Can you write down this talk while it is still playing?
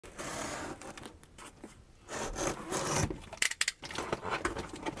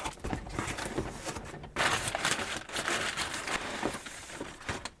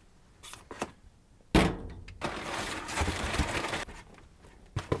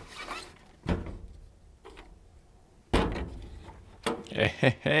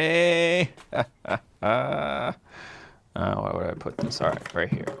Hey. Where would I put this? All right, right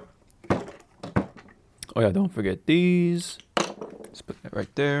here. Oh yeah, don't forget these. Let's put that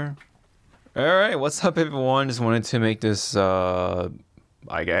right there. All right, what's up, everyone? Just wanted to make this. I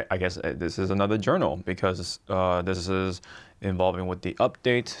guess this is another journal because this is involving with the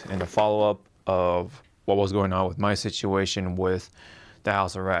update and the follow-up of what was going on with my situation with the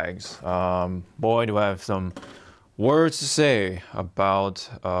House of Rags. Boy, do I have some words to say about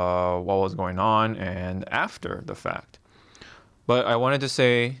what was going on and after the fact. But I wanted to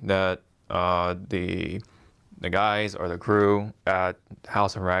say that the guys or the crew at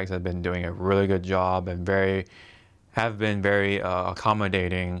House of Rags have been doing a really good job and have been very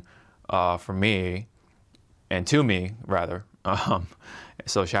accommodating for me and to me rather.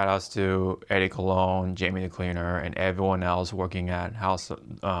 So shout outs to Eddie Cologne, Jamie the Cleaner, and everyone else working at the House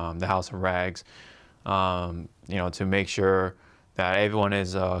of Rags. To make sure that everyone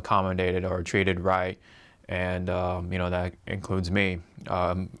is accommodated or treated right, and that includes me.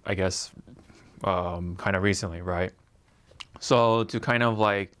 I guess kind of recently, right? So to kind of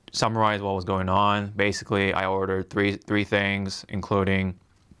like summarize what was going on, basically I ordered three things, including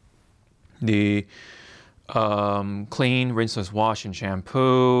the clean, rinseless wash and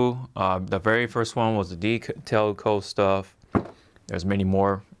shampoo. The very first one was the detail coat stuff. There's many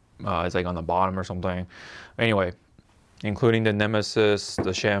more. It's like on the bottom or something. Anyway, including the Nemesis,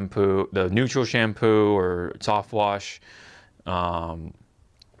 the shampoo, the neutral shampoo or soft wash,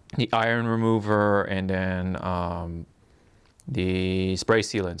 the iron remover, and then the spray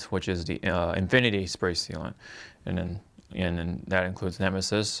sealant, which is the Infinity spray sealant, and then that includes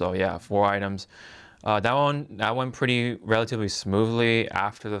Nemesis. So yeah, 4 items. That went pretty relatively smoothly.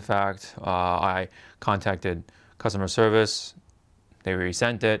 After the fact, I contacted customer service. They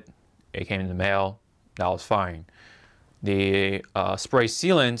resent it. It came in the mail. That was fine. The spray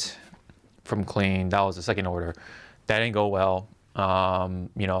sealant from Clean, that was the second order. That didn't go well. I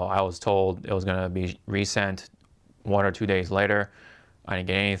was told it was gonna be resent 1 or 2 days later. I didn't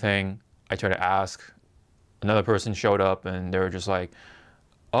get anything. I tried to ask. Another person showed up and they were just like,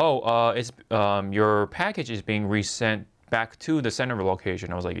 "Oh, it's your package is being resent back to the center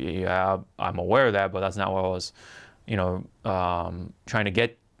location." I was like, "Yeah, I'm aware of that, but that's not what I was, trying to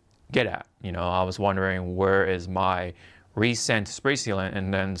get at." I was wondering, where is my resent spray sealant?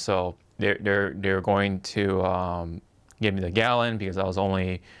 And then so they're going to give me the gallon because that was the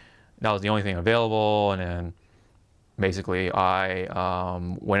only thing available. And then basically I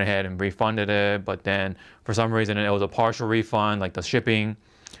went ahead and refunded it, but then for some reason it was a partial refund, like the shipping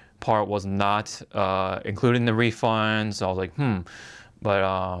part was not included in the refund. So I was like, but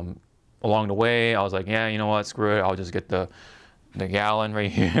along the way I was like, yeah, you know what, screw it, I'll just get the gallon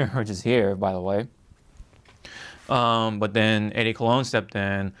right here, which is here, by the way. But then Eddie Cologne stepped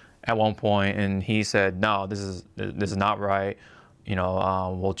in at one point and he said, "No, this is not right.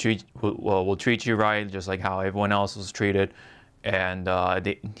 We'll treat you right, just like how everyone else was treated." And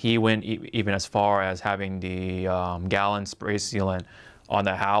he went even as far as having the gallon spray sealant on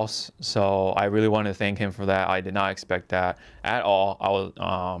the house. So I really want to thank him for that. I did not expect that at all. I was,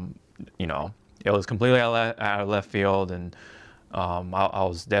 it was completely out of left field, and I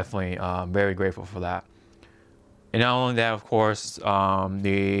was definitely very grateful for that. And not only that, of course,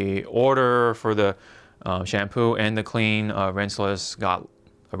 the order for the shampoo and the clean rinseless got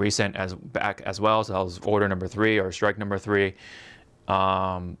a resent back as well. So that was order number 3 or strike number 3.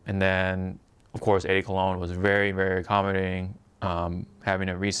 And then, of course, Eddie Cologne was very, very accommodating, having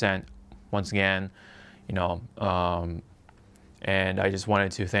a resent once again, and I just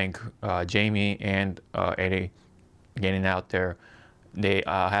wanted to thank Jamie and Eddie getting out there. They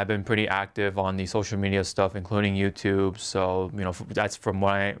have been pretty active on the social media stuff, including YouTube. So that's from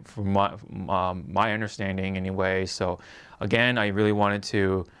my understanding anyway. So again, I really wanted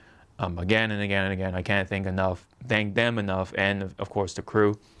to again and again and again, I can't thank them enough, and of course the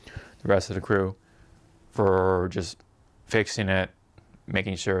crew, the rest of the crew, for just fixing it,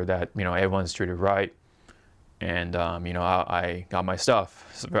 making sure that everyone's treated right, and I got my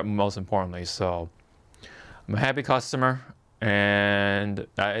stuff, most importantly. So I'm a happy customer. And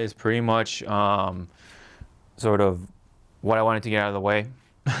that is pretty much sort of what I wanted to get out of the way.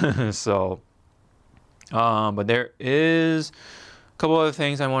 So, but there is a couple other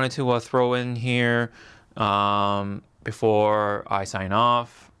things I wanted to throw in here before I sign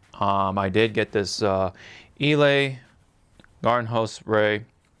off. I did get this Elay garden hose spray.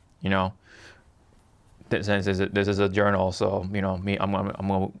 This is a journal, so I'm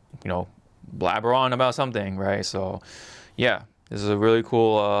gonna blabber on about something, right? So yeah, this is a really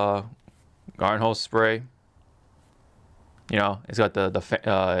cool garden hose spray. You know, it's got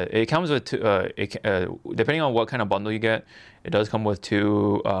it comes with two, depending on what kind of bundle you get, it does come with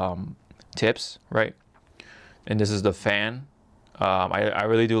two tips, right? And this is the fan. I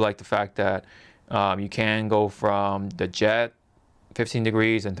really do like the fact that you can go from the jet 15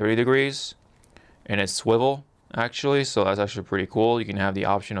 degrees and 30 degrees, and it's swivel actually, so that's actually pretty cool. You can have the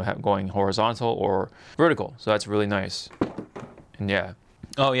option of going horizontal or vertical, so that's really nice. And yeah,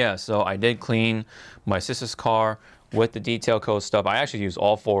 oh yeah, so I did clean my sister's car with the detail code stuff. I actually used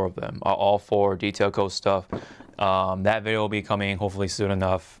all four of them, all four detail code stuff. That video will be coming hopefully soon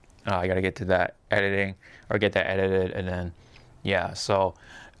enough. I gotta get to that editing, or get that edited, and then yeah. So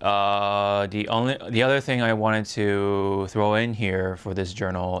the other thing I wanted to throw in here for this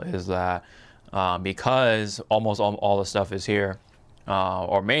journal is that because almost all the stuff is here,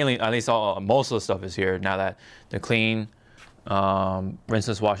 or mainly, at least most of the stuff is here now that the clean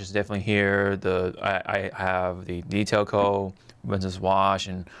rinseless wash is definitely here. I have the detail code, rinseless wash,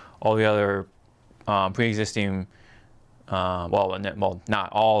 and all the other pre-existing. Well, not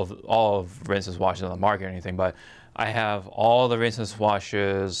all of rinseless washes on the market or anything, but I have all the rinseless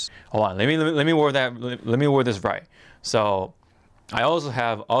washes. Hold on, let me word this right. So I also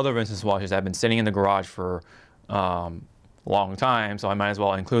have other rinseless washes that have been sitting in the garage for a long time, so I might as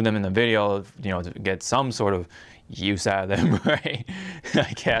well include them in the video, you know, to get some sort of use out of them, right?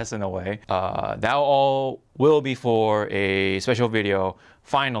 I guess, in a way. That all will be for a special video.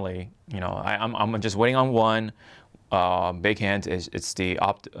 Finally, you know, I'm just waiting on one. Big hint is it's the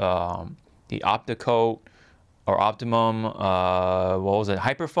Opticoat or Optimum. What was it?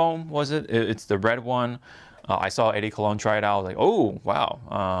 Hyperfoam was it? It's the red one. I saw Eddie Cologne try it out. I was like, oh wow,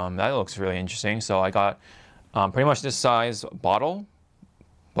 that looks really interesting. So I got pretty much this size bottle,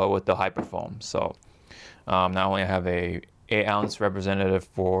 but with the Hyperfoam. So not only I have a 8-ounce representative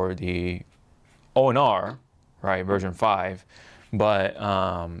for the ONR, right, version 5, but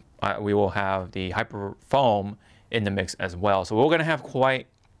we will have the Hyperfoam in the mix as well. So we're gonna have quite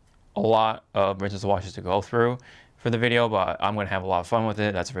a lot of rinseless washes to go through for the video, but I'm gonna have a lot of fun with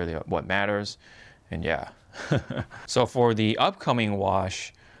it. That's really what matters. And yeah. So for the upcoming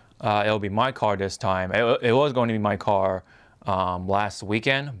wash, it'll be my car this time. It was going to be my car last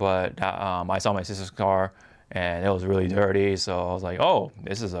weekend, but I saw my sister's car and it was really dirty, so I was like, oh,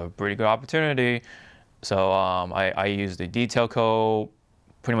 this is a pretty good opportunity. So I used the detail code,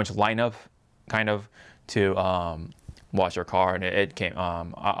 pretty much lineup kind of, to wash your car, and it came.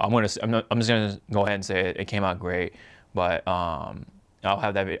 I'm just gonna go ahead and say it came out great. But I'll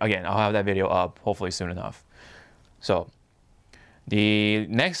have that video up hopefully soon enough. So the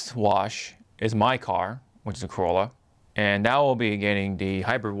next wash is my car, which is a Corolla, and that will be getting the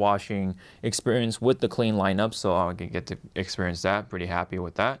hybrid washing experience with the clean lineup. So I can get to experience that. Pretty happy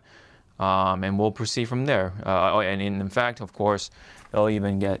with that. And we'll proceed from there. And in fact, of course, they'll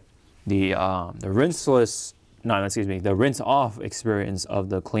even get the the rinse-off experience of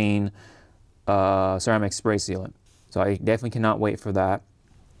the clean ceramic spray sealant. So I definitely cannot wait for that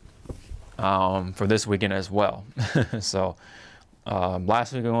for this weekend as well. So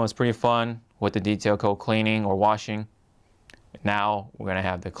last weekend was pretty fun with the detail coat cleaning or washing. Now we're gonna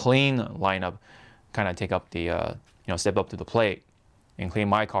have the clean lineup kind of take up the step up to the plate and clean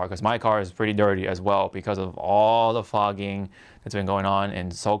my car, because my car is pretty dirty as well because of all the fogging that's been going on in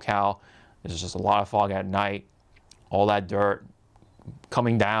SoCal. There's just a lot of fog at night, all that dirt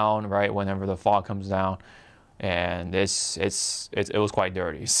coming down right whenever the fog comes down, and it was quite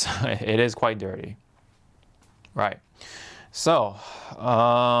dirty. So it is quite dirty, right? So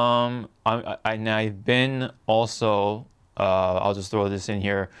I've been also I'll just throw this in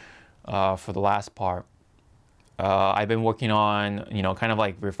here for the last part. I've been working on, kind of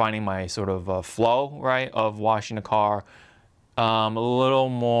like refining my sort of flow, right, of washing the car. A little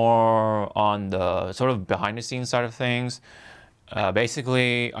more on the sort of behind the scenes side of things.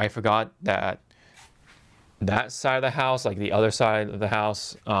 Basically, I forgot that side of the house, like the other side of the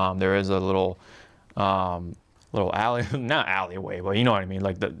house, there is a little alley, not alleyway, but you know what I mean,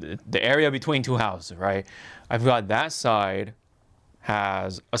 like the area between two houses, right? I forgot that side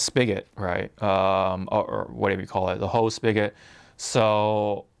has a spigot, right? Or whatever you call it, the hose spigot.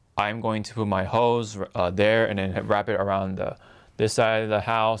 So I'm going to put my hose there and then wrap it around this side of the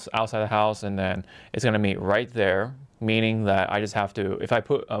house, outside the house, and then it's gonna meet right there, meaning that I just have to, if I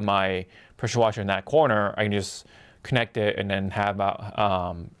put my pressure washer in that corner, I can just connect it and then have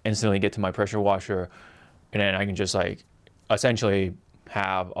instantly get to my pressure washer, and then I can just like essentially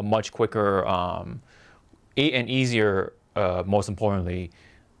have a much quicker and easier, most importantly,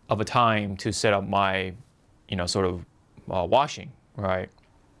 of a time to set up my, sort of washing, right?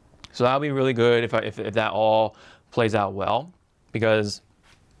 So that'll be really good if that all plays out well, because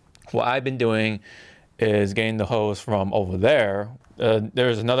what I've been doing is getting the hose from over there.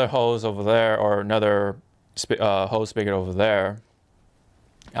 There's another hose over there, or another hose spigot over there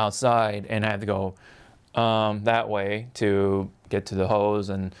outside, and I have to go that way to get to the hose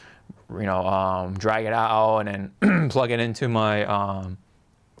and drag it out and then plug it into my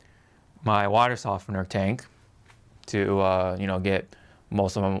my water softener tank to get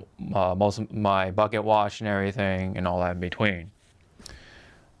most of my bucket wash and everything and all that in between.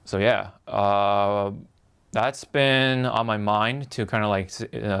 So yeah, that's been on my mind to kind of like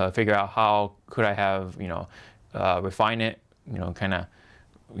figure out how could I have refine it, kind of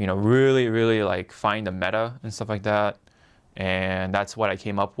really like find the meta and stuff like that. And that's what I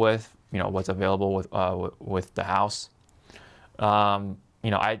came up with, what's available with the house.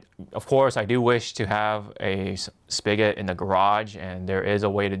 Of course I do wish to have a spigot in the garage, and there is a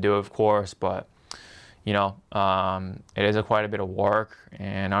way to do it, of course, but it is quite a bit of work,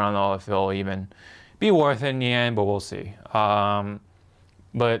 and I don't know if it'll even be worth it in the end, but we'll see.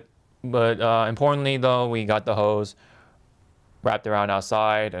 But importantly though, we got the hose wrapped around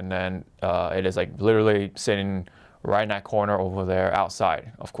outside, and then it is like literally sitting right in that corner over there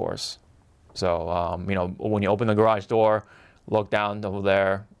outside, of course. So when you open the garage door, look down over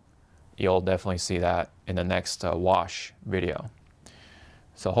there, you'll definitely see that in the next wash video.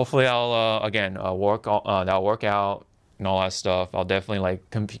 So hopefully I'll again that'll work out and all that stuff. I'll definitely like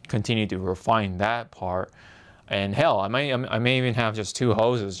continue to refine that part. And hell, I may even have just two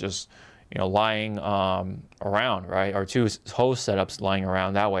hoses just lying around, right? Or two hose setups lying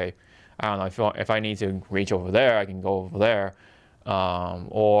around. That way, I don't know, if I need to reach over there, I can go over there.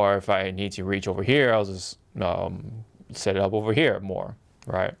 Or if I need to reach over here, I'll just set it up over here more,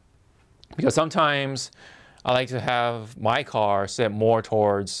 right? Because sometimes I like to have my car sit more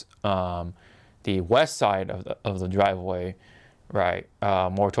towards the west side of the driveway, right?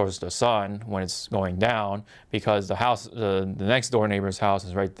 More towards the sun when it's going down, because the house, the next door neighbor's house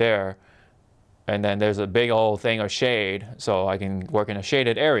is right there. And then there's a big old thing of shade, so I can work in a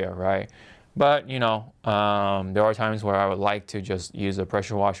shaded area, right? But there are times where I would like to just use a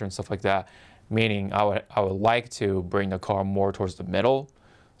pressure washer and stuff like that, meaning I would like to bring the car more towards the middle.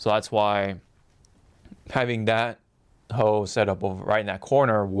 So that's why having that hose set up over right in that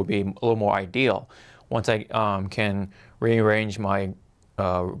corner would be a little more ideal. Once I can rearrange my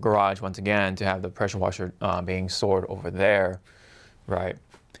garage once again to have the pressure washer being stored over there, right?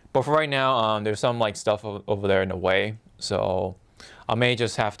 But for right now, there's some like stuff over there in the way, so I may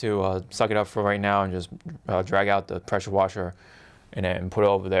just have to suck it up for right now and just drag out the pressure washer and then put it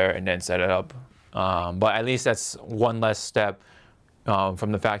over there and then set it up. But at least that's one less step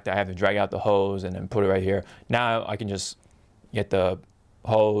from the fact that I have to drag out the hose and then put it right here. Now I can just get the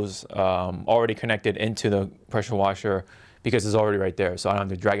hose already connected into the pressure washer because it's already right there, so I don't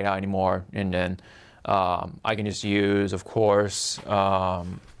have to drag it out anymore. And then I can just use, of course,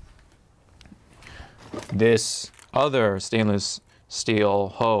 this other stainless steel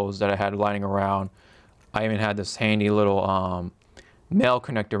hose that I had lying around. I even had this handy little male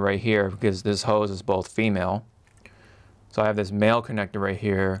connector right here, because this hose is both female. So I have this male connector right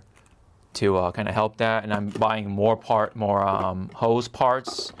here to kind of help that, and I'm buying more hose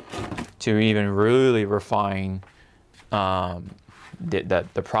parts to even really refine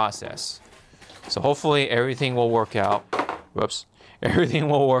the process. So hopefully everything will work out. Whoops, everything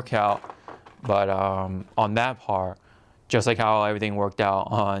will work out. But on that part, just like how everything worked out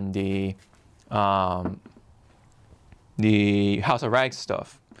on the House of Rags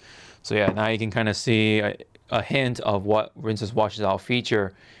stuff. So yeah, now you can kind of see a hint of what Rinses Washes Out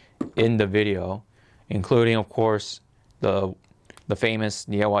feature in the video, including, of course, the famous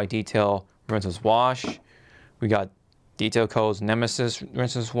DIY Detail Rinses Wash. We got Detail Co's Nemesis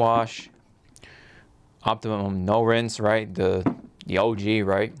Rinses Wash, Optimum No Rinse, right? The OG,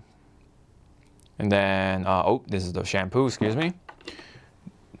 right? And then, oh, this is the shampoo, excuse me.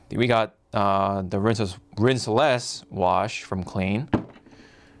 We got the Rinseless Wash from Clean.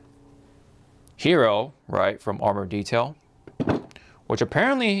 Hero, right, from Armor Detail, which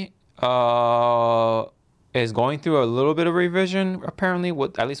apparently is going through a little bit of revision, apparently,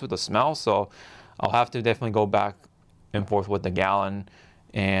 at least with the smell. So I'll have to definitely go back and forth with the gallon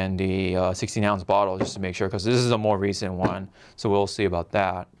and the 16-ounce bottle just to make sure, because this is a more recent one. So we'll see about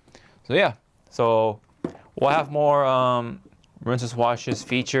that. So yeah. So we'll have more Rinses Washes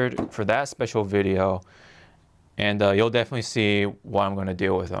featured for that special video, and you'll definitely see what I'm going to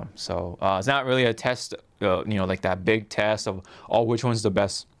do with them. So it's not really a test, like that big test of which one's the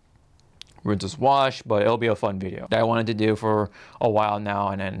best Rinses Wash, but it'll be a fun video that I wanted to do for a while now,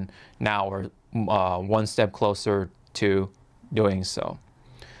 and then now we're one step closer to doing so.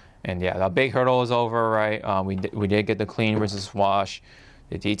 And yeah, the big hurdle is over, right? We did get the clean versus wash,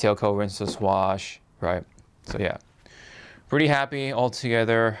 the detail coat versus wash, right? So yeah, pretty happy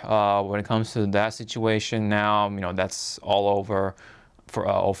altogether when it comes to that situation. Now, you know, that's all over for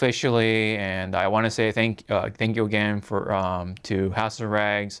officially, and I want to say thank you again for to House of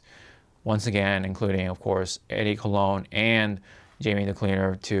Rags once again, including of course Eddie Cologne and Jamie the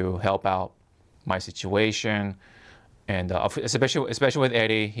Cleaner to help out my situation. And especially with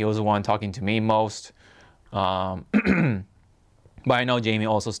Eddie, he was the one talking to me most. But I know Jamie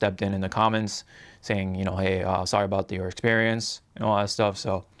also stepped in the comments saying, you know, hey, sorry about your experience and all that stuff.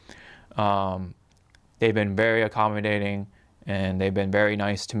 So they've been very accommodating, and they've been very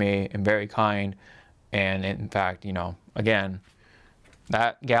nice to me and very kind. And in fact, you know, again,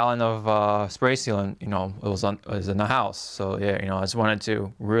 that gallon of spray sealant, you know, was in the house. So yeah, you know, I just wanted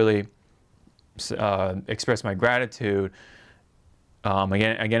to really express my gratitude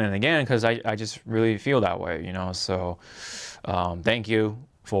again and again, because I just really feel that way, you know. So thank you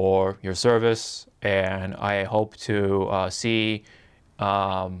for your service, and I hope to see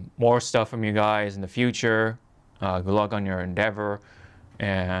more stuff from you guys in the future. Good luck on your endeavor,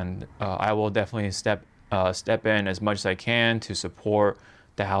 and I will definitely step in as much as I can to support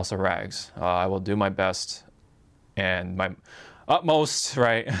the House of Rags. I will do my best and my utmost,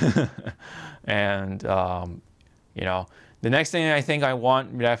 right? And you know, the next thing I think I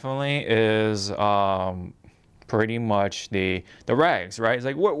want definitely is pretty much the rags, right? It's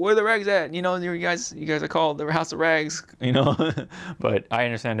like, where are the rags at? You know, you guys are called the House of Rags, you know. But I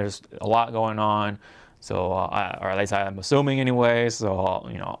understand there's a lot going on, so or at least I'm assuming anyway. So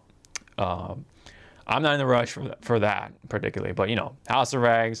you know, I'm not in the rush for that particularly. But you know, House of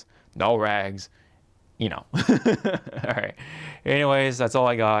Rags, no rags, you know. All right. Anyways, that's all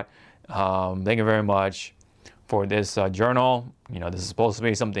I got. Thank you very much for this journal. You know, this is supposed to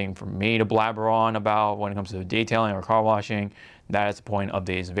be something for me to blabber on about when it comes to detailing or car washing. That is the point of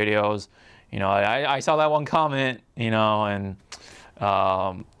these videos. You know, I saw that one comment, you know, and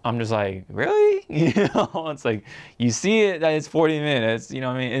I'm just like, really? You know, it's like, you see it that it's 40 minutes, you know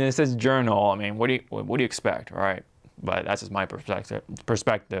what I mean? And it says journal. I mean, what do you expect, right? But that's just my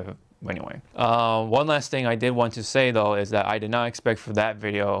perspective anyway. One last thing I did want to say though is that I did not expect for that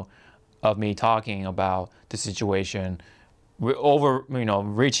video of me talking about the situation over, you know,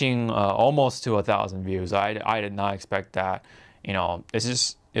 reaching almost to 1,000 views. I did not expect that. You know, it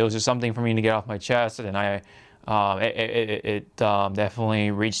was just something for me to get off my chest, and it definitely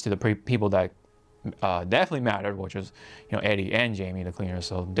reached to the people that definitely mattered, which was, you know, Eddie and Jamie the Cleaner.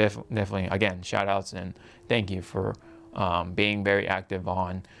 So definitely again, shout outs and thank you for being very active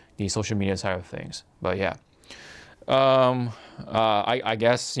on the social media side of things. But yeah, I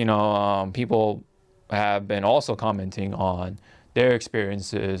guess, you know, people have been also commenting on their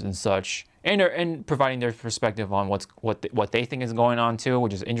experiences and such, and providing their perspective on what they think is going on too,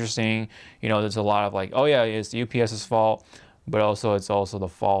 which is interesting. You know, there's a lot of like, oh yeah, it's the UPS's fault, but also it's also the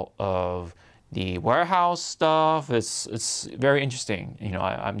fault of the warehouse stuff. It's very interesting. You know,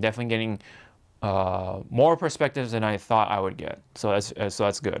 I'm definitely getting more perspectives than I thought I would get. So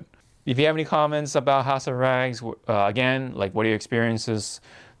that's good. If you have any comments about House of Rags, again, like what are your experiences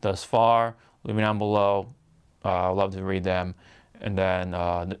thus far, leave me down below. I'd love to read them. And then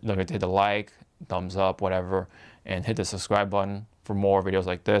don't forget to hit the like, thumbs up, whatever, and hit the subscribe button for more videos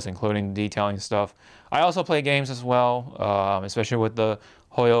like this, including detailing stuff. I also play games as well, especially with the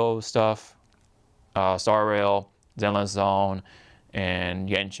Hoyo stuff, Star Rail, Zenless Zone, and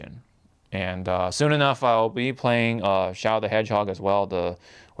Genshin. And soon enough, I'll be playing Shadow the Hedgehog as well, the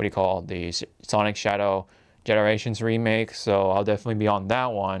Sonic Shadow Generations remake. So I'll definitely be on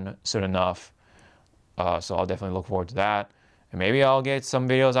that one soon enough. So I'll definitely look forward to that. And maybe I'll get some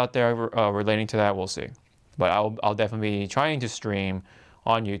videos out there relating to that. We'll see. But I'll definitely be trying to stream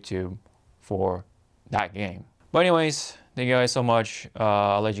on YouTube for that game. But anyways, thank you guys so much.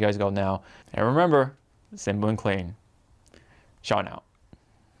 I'll let you guys go now. And remember, simple and clean. Sean out.